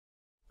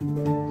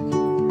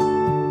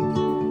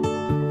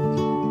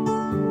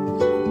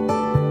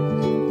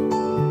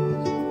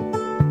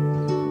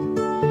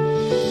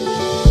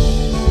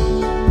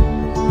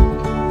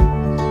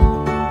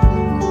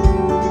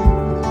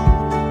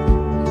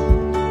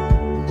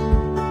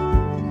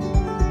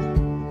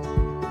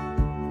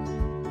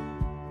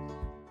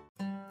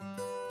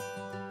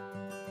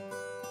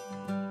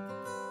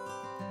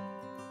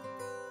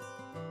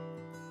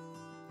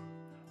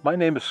My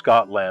name is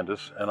Scott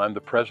Landis, and I'm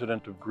the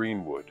president of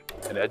GreenWood,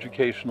 an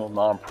educational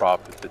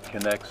nonprofit that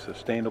connects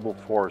sustainable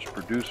forest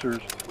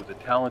producers with a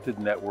talented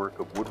network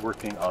of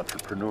woodworking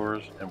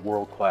entrepreneurs and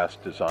world-class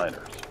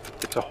designers.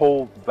 It's a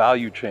whole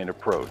value chain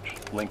approach,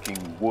 linking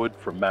wood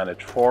from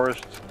managed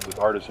forests with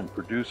artisan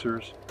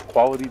producers,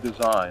 quality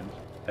designs,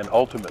 and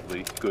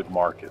ultimately good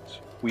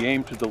markets. We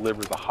aim to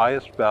deliver the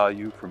highest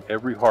value from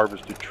every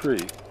harvested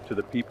tree to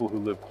the people who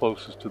live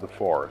closest to the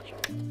forest.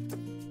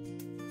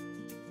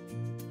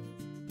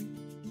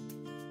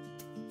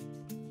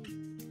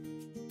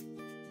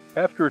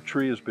 After a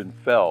tree has been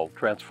felled,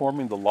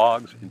 transforming the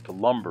logs into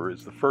lumber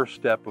is the first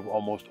step of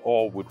almost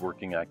all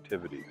woodworking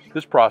activities.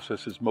 This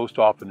process is most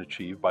often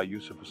achieved by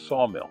use of a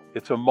sawmill.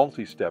 It's a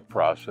multi-step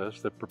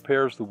process that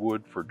prepares the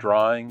wood for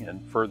drying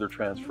and further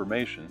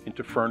transformation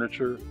into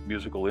furniture,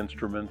 musical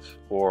instruments,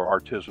 or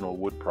artisanal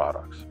wood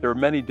products. There are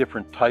many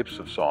different types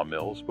of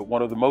sawmills, but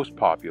one of the most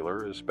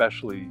popular,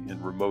 especially in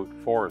remote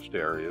forest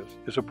areas,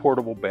 is a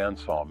portable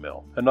bandsaw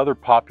mill. Another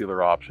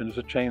popular option is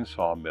a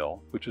chainsaw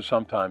mill, which is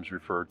sometimes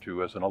referred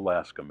to as an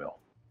Alaska mill.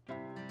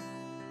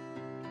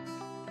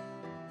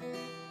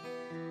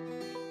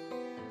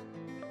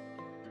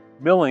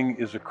 Milling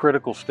is a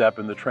critical step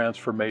in the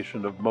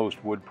transformation of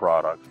most wood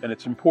products, and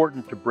it's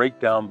important to break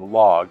down the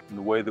log in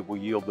the way that will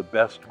yield the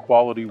best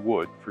quality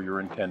wood for your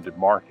intended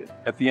market.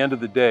 At the end of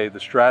the day, the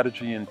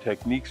strategy and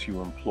techniques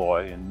you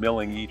employ in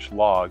milling each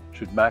log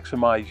should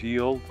maximize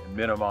yield and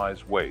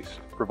minimize waste,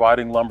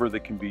 providing lumber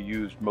that can be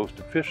used most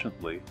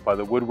efficiently by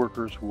the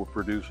woodworkers who will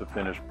produce a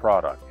finished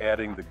product,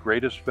 adding the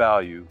greatest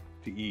value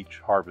to each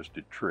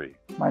harvested tree.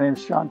 My name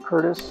is John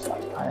Curtis.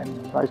 I'm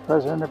Vice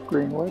President of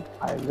GreenWood.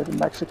 I live in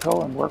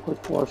Mexico and work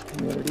with forest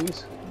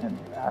communities. And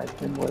I've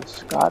been with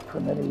Scott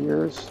for many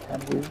years,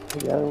 and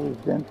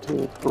we've been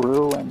to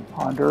Peru and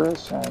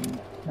Honduras,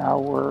 and now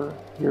we're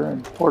here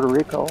in Puerto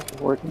Rico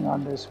working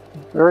on this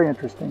very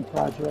interesting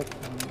project,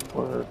 and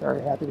we're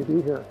very happy to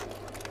be here.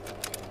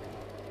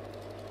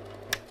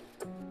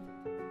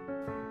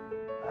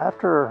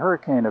 After a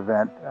hurricane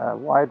event, a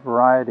wide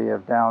variety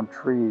of downed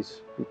trees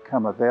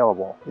become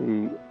available.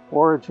 The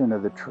origin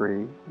of the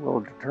tree will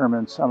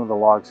determine some of the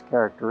log's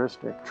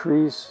characteristics.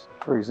 Trees,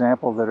 for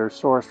example, that are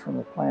sourced from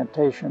a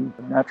plantation,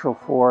 a natural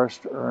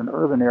forest, or an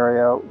urban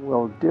area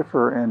will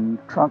differ in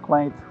trunk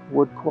length,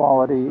 wood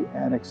quality,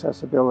 and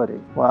accessibility.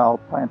 While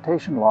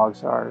plantation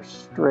logs are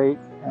straight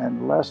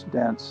and less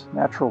dense,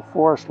 natural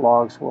forest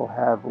logs will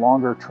have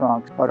longer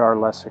trunks but are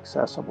less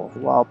accessible.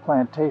 While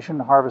plantation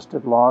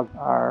harvested logs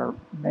are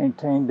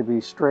maintained to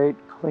be straight,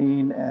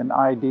 clean, and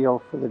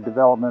ideal for the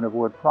development of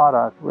wood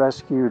product,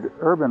 rescued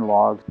urban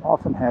logs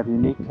often have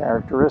unique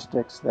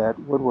characteristics that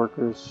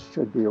woodworkers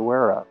should be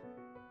aware of.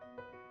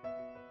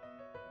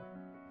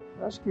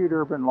 Rescued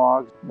urban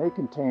logs may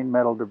contain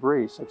metal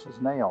debris, such as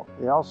nails.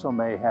 They also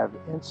may have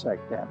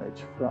insect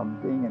damage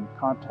from being in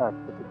contact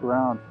with the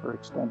ground for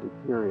extended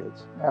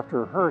periods.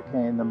 After a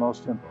hurricane, the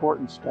most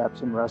important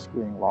steps in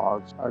rescuing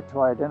logs are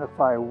to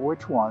identify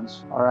which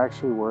ones are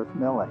actually worth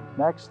milling.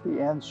 Next, the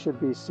ends should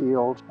be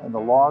sealed, and the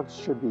logs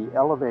should be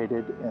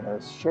elevated in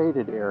a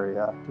shaded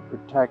area to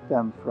protect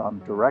them from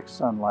direct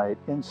sunlight,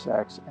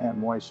 insects, and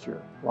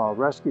moisture. While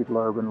rescued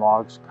urban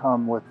logs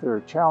come with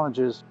their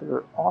challenges,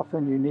 their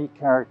often unique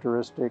characteristics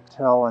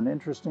tell an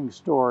interesting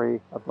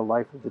story of the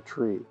life of the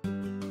tree.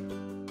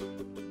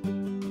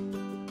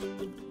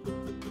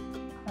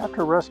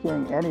 After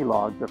rescuing any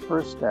log, the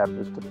first step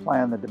is to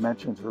plan the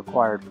dimensions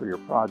required for your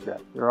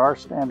project. There are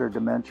standard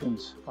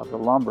dimensions of the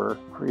lumber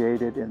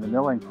created in the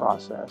milling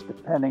process,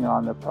 depending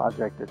on the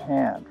project at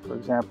hand. For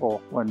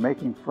example, when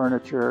making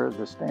furniture,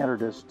 the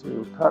standard is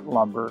to cut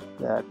lumber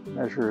that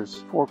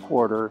measures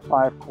 4/4,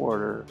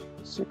 5/4,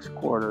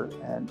 6/4,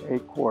 and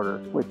 8/4,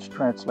 which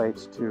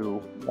translates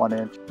to 1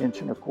 inch, 1.25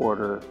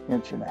 inches,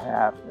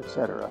 1.5 inches,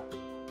 etc.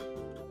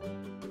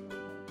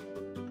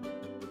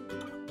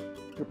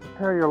 To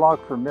prepare your log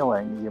for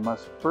milling, you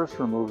must first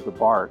remove the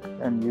bark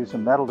and use a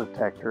metal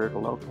detector to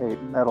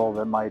locate metal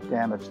that might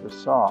damage the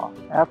saw.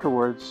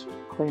 Afterwards,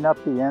 clean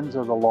up the ends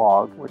of the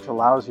log, which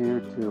allows you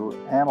to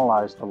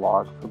analyze the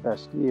log for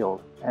best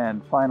yield.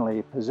 And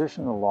finally,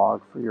 position the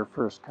log for your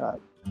first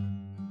cut.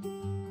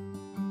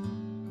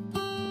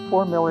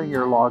 Before milling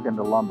your log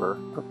into lumber,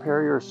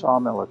 prepare your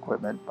sawmill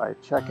equipment by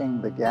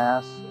checking the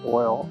gas,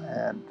 oil,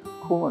 and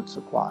coolant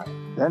supply.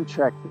 Then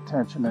check the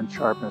tension and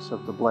sharpness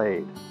of the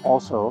blade.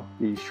 Also,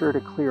 be sure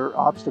to clear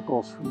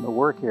obstacles from the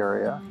work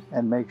area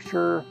and make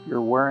sure you're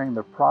wearing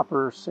the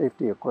proper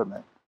safety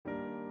equipment.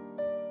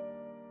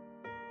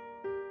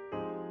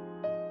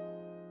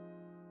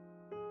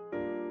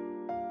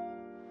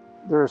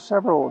 There are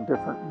several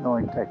different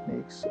milling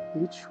techniques,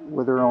 each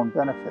with their own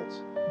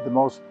benefits. The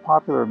most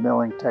popular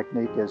milling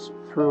technique is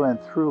through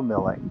and through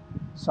milling,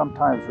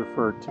 sometimes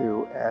referred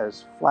to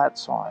as flat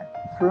sawing.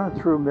 Through and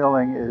through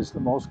milling is the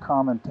most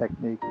common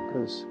technique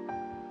because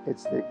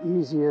it's the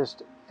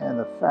easiest and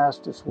the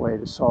fastest way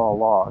to saw a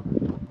log.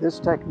 This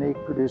technique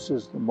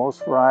produces the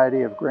most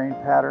variety of grain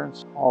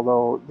patterns,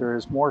 although there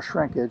is more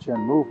shrinkage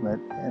and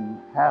movement in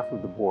half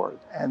of the board.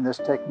 And this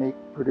technique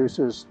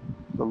produces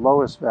the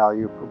lowest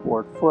value per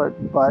board foot,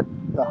 but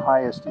the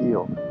highest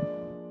yield.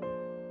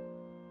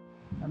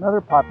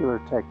 Another popular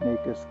technique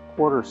is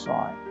quarter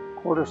sawing.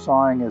 Quarter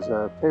sawing is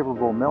a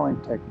favorable milling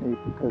technique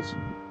because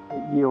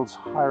it yields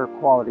higher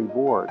quality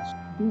boards.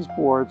 These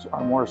boards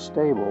are more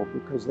stable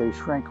because they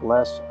shrink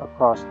less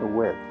across the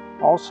width.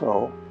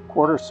 Also,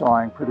 quarter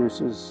sawing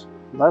produces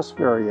less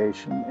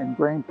variation in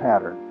grain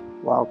pattern.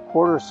 While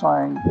quarter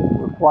sawing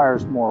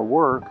requires more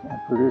work and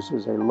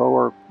produces a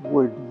lower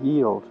wood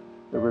yield,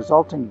 the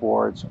resulting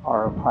boards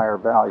are of higher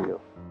value.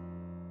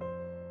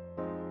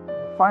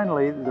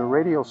 Finally, the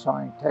radial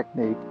sawing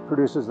technique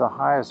produces the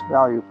highest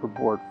value per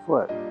board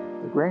foot.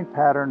 The grain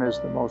pattern is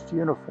the most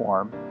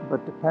uniform,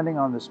 but depending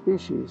on the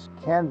species,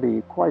 can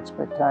be quite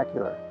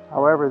spectacular.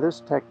 However,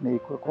 this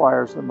technique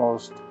requires the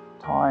most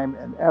time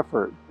and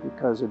effort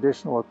because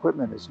additional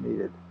equipment is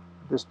needed.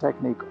 This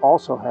technique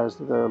also has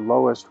the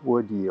lowest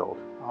wood yield.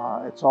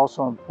 It's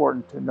also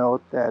important to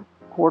note that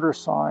quarter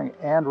sawing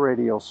and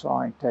radial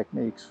sawing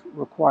techniques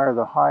require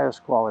the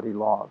highest quality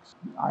logs.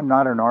 I'm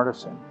not an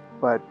artisan,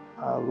 but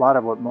a lot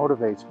of what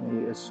motivates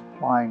me is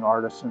supplying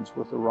artisans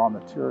with the raw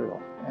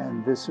material.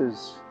 And this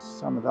is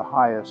some of the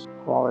highest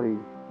quality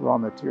raw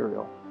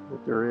material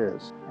that there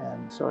is.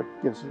 And so it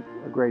gives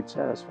a great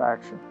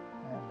satisfaction.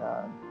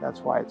 And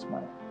that's why it's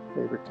my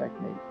favorite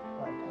technique.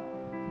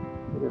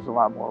 But it is a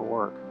lot more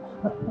work.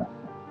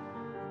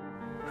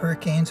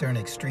 Hurricanes are an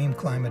extreme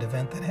climate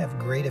event that have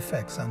great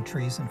effects on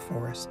trees and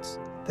forests.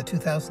 The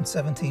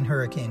 2017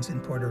 hurricanes in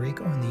Puerto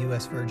Rico and the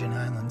U.S. Virgin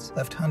Islands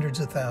left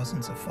hundreds of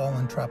thousands of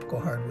fallen tropical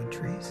hardwood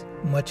trees.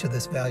 Much of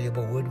this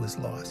valuable wood was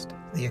lost.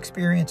 The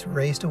experience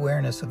raised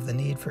awareness of the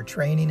need for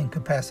training and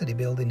capacity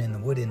building in the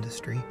wood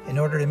industry in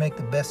order to make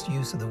the best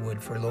use of the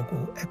wood for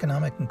local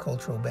economic and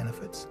cultural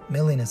benefits.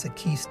 Milling is a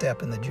key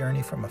step in the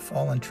journey from a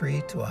fallen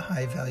tree to a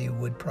high-value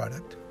wood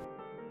product.